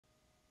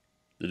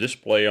The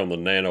display on the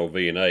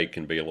NanoVNA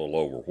can be a little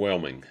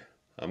overwhelming.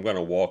 I'm going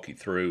to walk you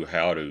through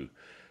how to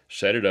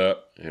set it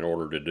up in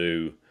order to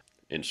do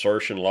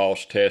insertion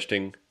loss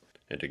testing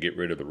and to get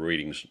rid of the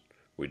readings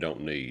we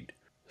don't need.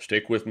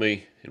 Stick with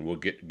me and we'll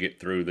get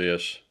through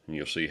this and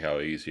you'll see how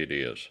easy it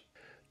is.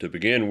 To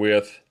begin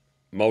with,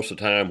 most of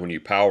the time when you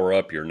power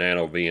up your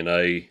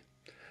NanoVNA,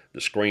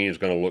 the screen is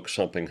going to look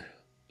something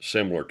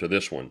similar to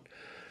this one.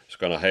 It's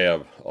going to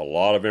have a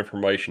lot of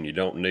information you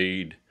don't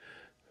need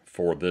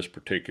for this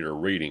particular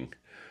reading.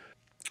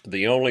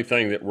 The only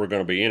thing that we're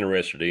going to be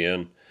interested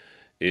in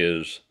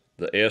is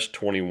the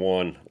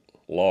S21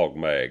 log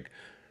mag.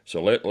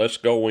 So let's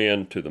go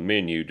into the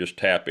menu, just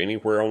tap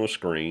anywhere on the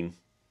screen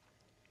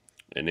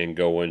and then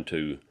go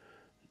into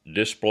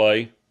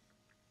display,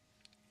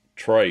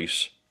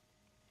 trace,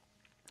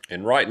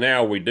 and right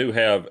now we do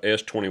have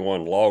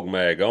S21 log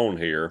mag on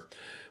here,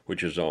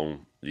 which is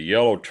on the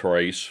yellow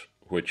trace,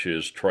 which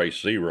is trace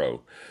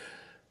 0.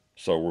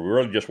 So we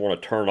really just want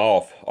to turn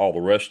off all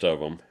the rest of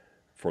them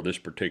for this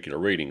particular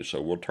reading.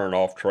 So we'll turn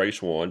off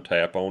trace 1,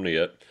 tap on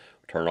it,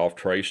 turn off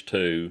trace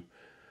 2,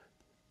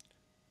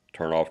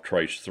 turn off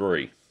trace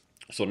 3.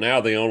 So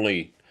now the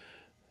only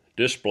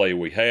display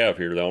we have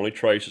here, the only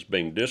trace that's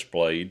being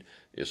displayed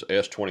is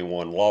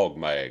S21 log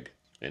mag.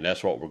 And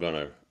that's what we're going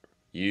to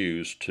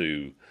use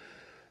to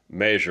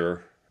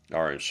measure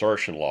our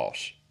insertion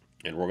loss.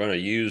 And we're going to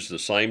use the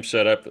same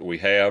setup that we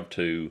have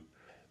to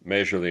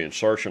measure the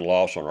insertion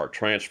loss on our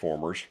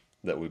transformers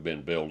that we've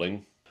been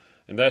building.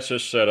 And that's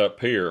this setup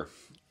here,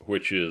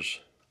 which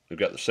is we've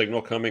got the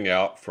signal coming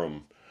out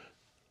from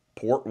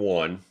port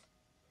 1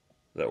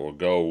 that will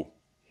go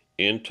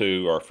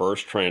into our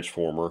first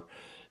transformer,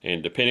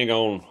 and depending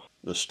on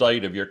the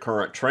state of your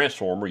current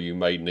transformer, you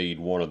may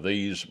need one of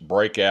these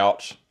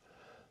breakouts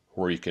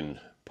where you can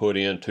put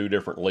in 2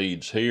 different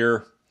leads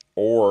here,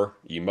 or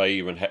you may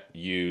even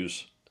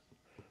use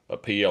a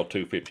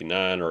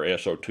PL259 or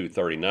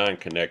SO239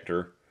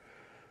 connector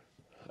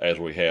as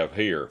we have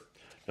here.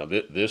 Now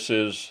this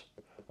is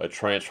a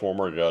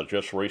transformer that I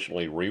just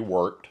recently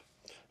reworked.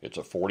 It's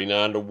a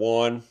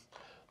 49-to-1,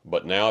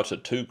 but now it's a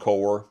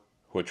 2-core,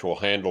 which will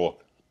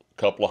handle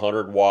a couple of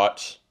 100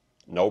 watts,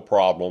 no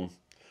problem.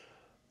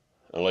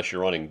 Unless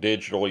you're running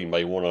digital, you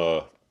may want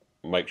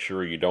to make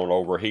sure you don't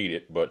overheat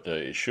it, but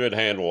it should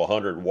handle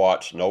 100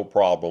 watts, no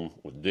problem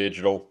with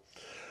digital.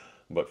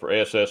 But for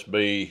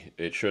SSB,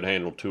 it should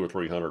handle 200 or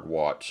 300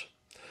 watts.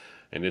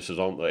 And this is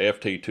on the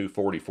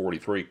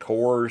FT240-43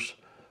 cores,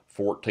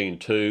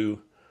 14.2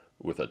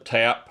 with a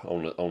tap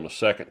on the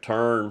second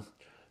turn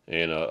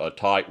and a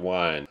tight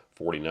wind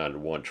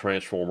 49-to-1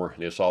 transformer.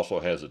 And this also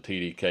has a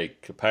TDK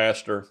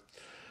capacitor.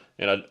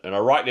 And I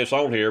write this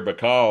on here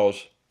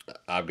because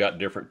I've got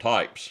different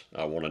types.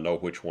 I want to know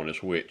which one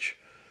is which.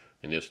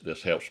 And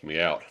this helps me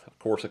out. Of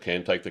course, I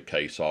can take the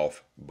case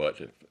off,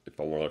 but if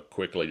I want to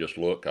quickly just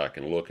look, I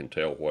can look and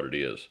tell what it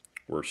is.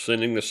 We're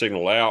sending the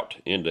signal out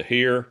into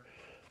here.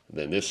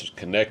 Then this is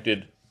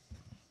connected.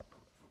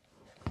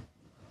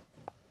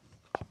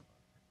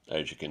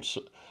 As you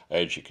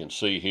can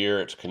see here,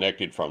 it's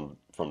connected from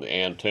the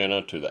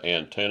antenna to the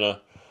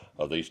antenna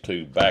of these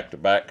 2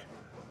 back-to-back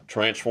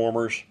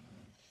transformers.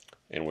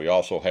 And we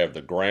also have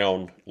the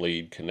ground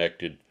lead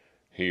connected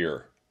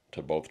here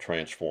to both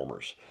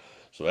transformers.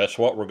 So that's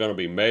what we're going to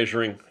be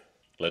measuring.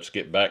 Let's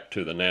get back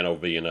to the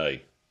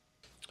NanoVNA.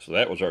 So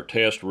that was our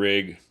test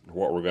rig,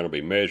 what we're going to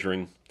be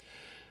measuring.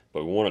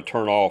 But we want to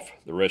turn off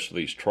the rest of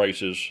these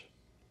traces.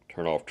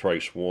 Turn off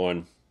trace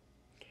 1.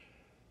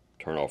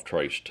 Turn off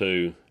trace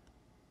 2.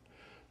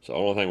 So the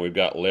only thing we've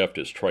got left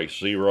is trace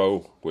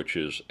 0, which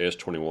is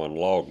S21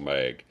 log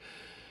mag.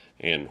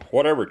 And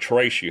whatever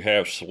trace you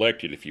have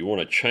selected, if you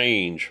want to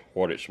change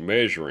what it's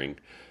measuring,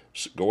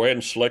 go ahead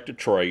and select a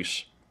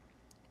trace,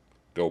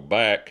 go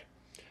back,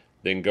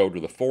 then go to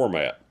the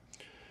format.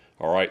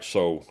 All right,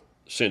 so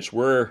since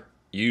we're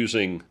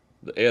using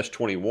the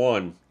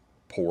S21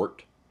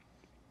 port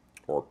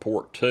or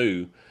port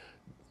 2,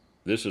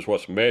 this is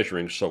what's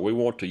measuring, so we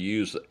want to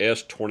use the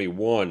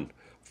S21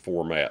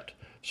 format.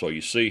 So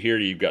you see here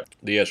you've got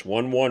the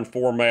S11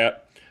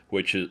 format,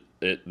 which is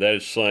that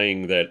is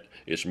saying that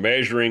it's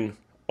measuring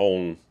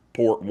on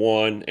port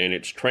 1 and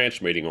it's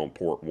transmitting on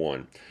port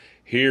 1.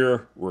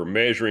 Here we're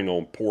measuring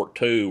on port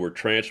 2, we're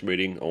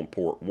transmitting on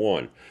port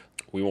 1.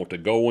 We want to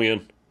go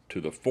in to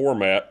the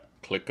format,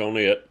 click on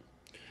it,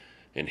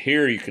 and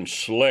here you can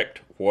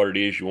select what it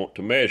is you want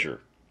to measure.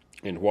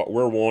 And what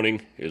we're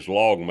wanting is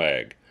log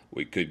mag.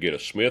 We could get a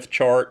Smith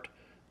chart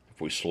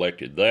if we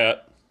selected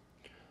that,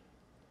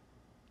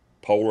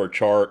 polar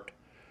chart,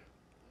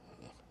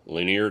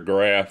 linear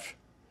graph,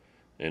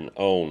 and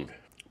own.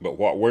 But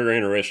what we're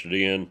interested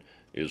in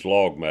is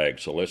log mag.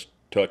 So let's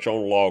touch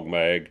on log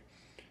mag,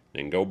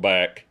 then go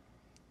back,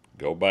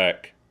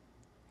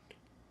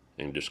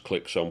 and just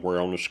click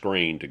somewhere on the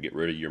screen to get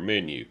rid of your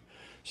menu.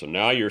 So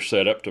now you're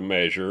set up to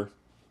measure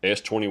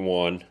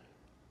S21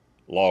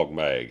 log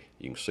mag.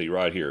 You can see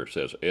right here it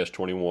says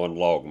S21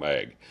 log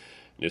mag.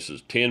 This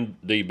is 10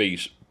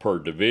 dB per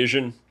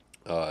division.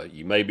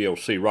 You may be able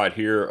to see right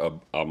here,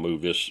 I'll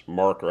move this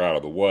marker out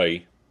of the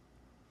way.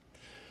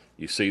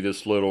 you see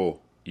this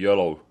little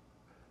yellow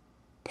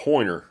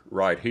pointer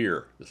right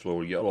here, this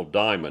little yellow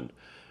diamond.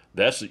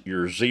 That's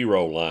your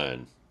 0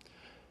 line.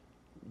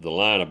 The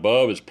line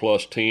above is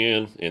plus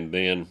 10, and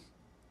then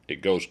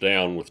it goes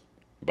down with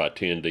by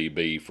 10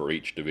 dB for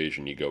each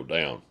division you go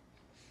down.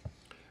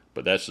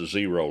 But that's the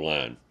 0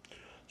 line.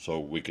 So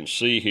we can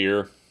see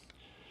here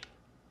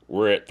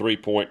we're at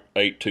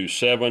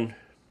 3.827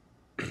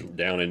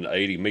 down in the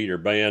 80 meter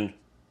band,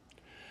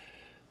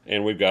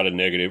 and we've got a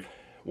negative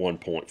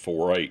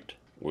 1.48.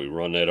 We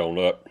run that on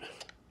up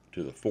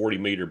to the 40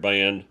 meter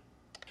band,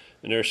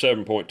 and there's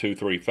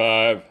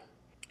 7.235.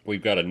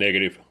 We've got a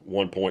negative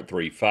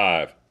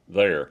 1.35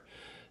 there.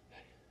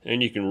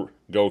 And you can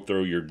go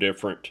through your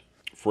different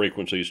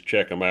frequencies,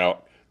 check them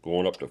out,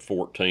 going up to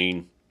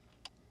 14.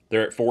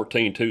 They're at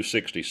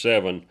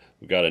 14.267.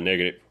 We've got a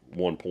negative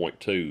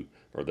 1.2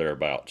 or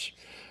thereabouts.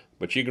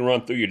 But you can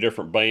run through your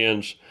different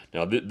bands.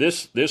 Now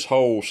this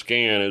whole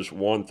scan is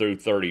 1 through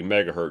 30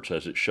 megahertz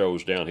as it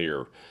shows down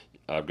here.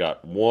 I've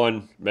got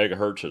 1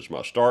 megahertz as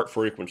my start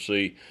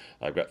frequency.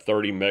 I've got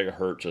 30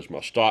 megahertz as my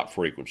stop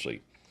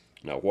frequency.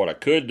 Now what I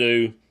could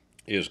do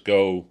is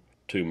go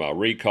to my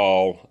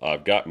recall.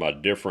 I've got my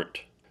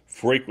different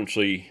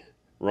frequency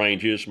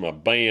ranges, my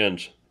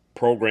bands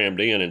programmed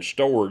in and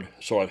stored,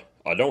 so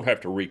I don't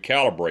have to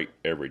recalibrate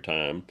every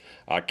time.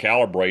 I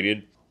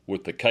calibrated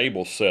with the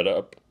cable set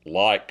up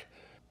like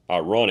I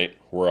run it,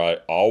 where I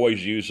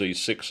always use these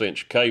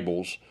 6-inch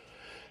cables,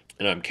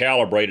 and I'm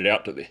calibrated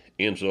out to the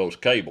ends of those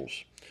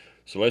cables.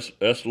 So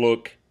let's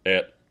look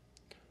at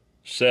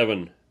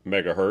 7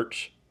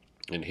 megahertz.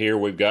 And here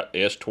we've got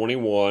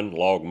S21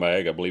 log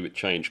mag. I believe it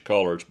changed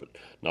colors, but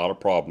not a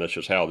problem. That's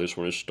just how this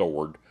one is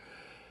stored.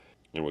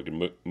 And we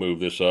can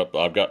move this up.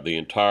 I've got the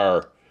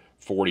entire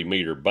 40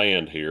 meter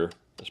band here.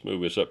 Let's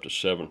move this up to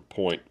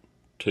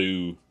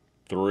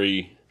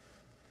 7.23.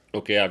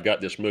 Okay, I've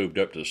got this moved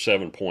up to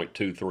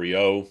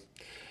 7.230.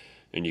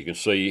 And you can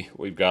see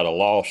we've got a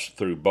loss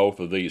through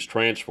both of these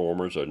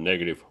transformers of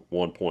negative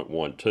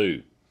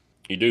 1.12.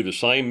 You do the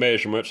same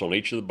measurements on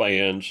each of the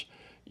bands.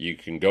 You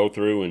can go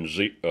through and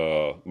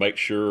make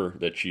sure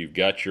that you've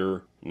got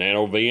your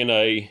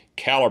NanoVNA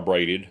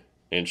calibrated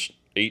and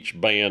each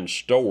band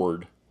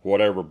stored,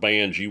 whatever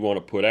bands you want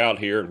to put out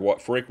here and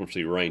what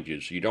frequency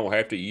ranges. You don't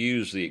have to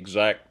use the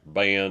exact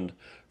band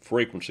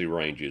frequency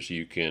ranges.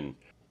 You can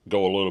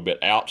go a little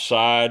bit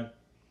outside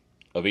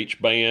of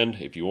each band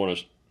if you want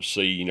to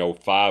see,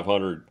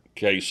 500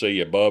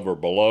 kc above or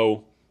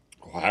below,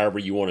 however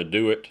you want to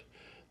do it.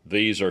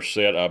 These are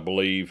set, I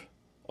believe,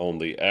 on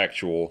the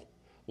actual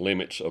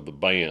limits of the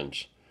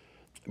bands,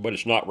 but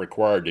it's not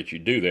required that you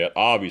do that,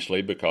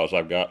 obviously, because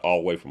I've got all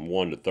the way from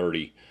 1 to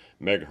 30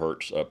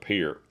 megahertz up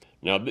here.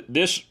 Now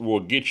this will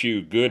get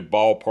you good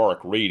ballpark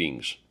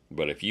readings,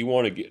 but if you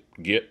want to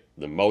get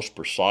the most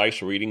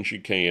precise readings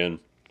you can,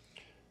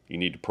 you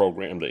need to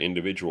program the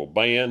individual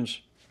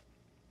bands,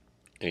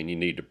 and you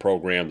need to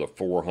program the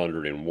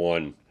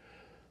 401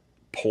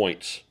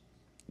 points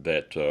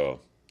that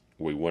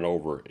we went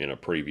over in a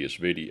previous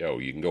video.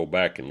 You can go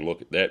back and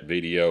look at that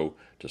video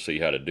to see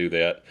how to do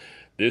that.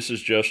 This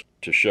is just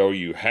to show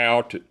you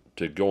how to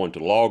go into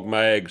log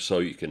mag so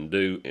you can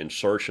do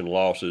insertion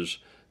losses.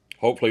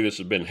 Hopefully this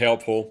has been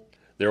helpful.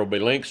 There will be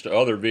links to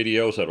other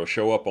videos that will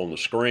show up on the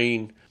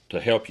screen to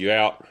help you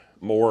out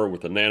more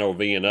with the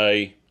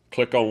NanoVNA.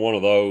 Click on one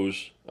of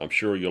those. I'm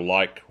sure you'll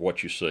like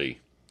what you see.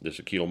 This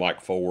is Kilo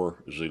Mike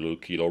 4, Zulu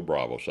Kilo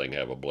Bravo, saying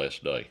have a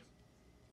blessed day.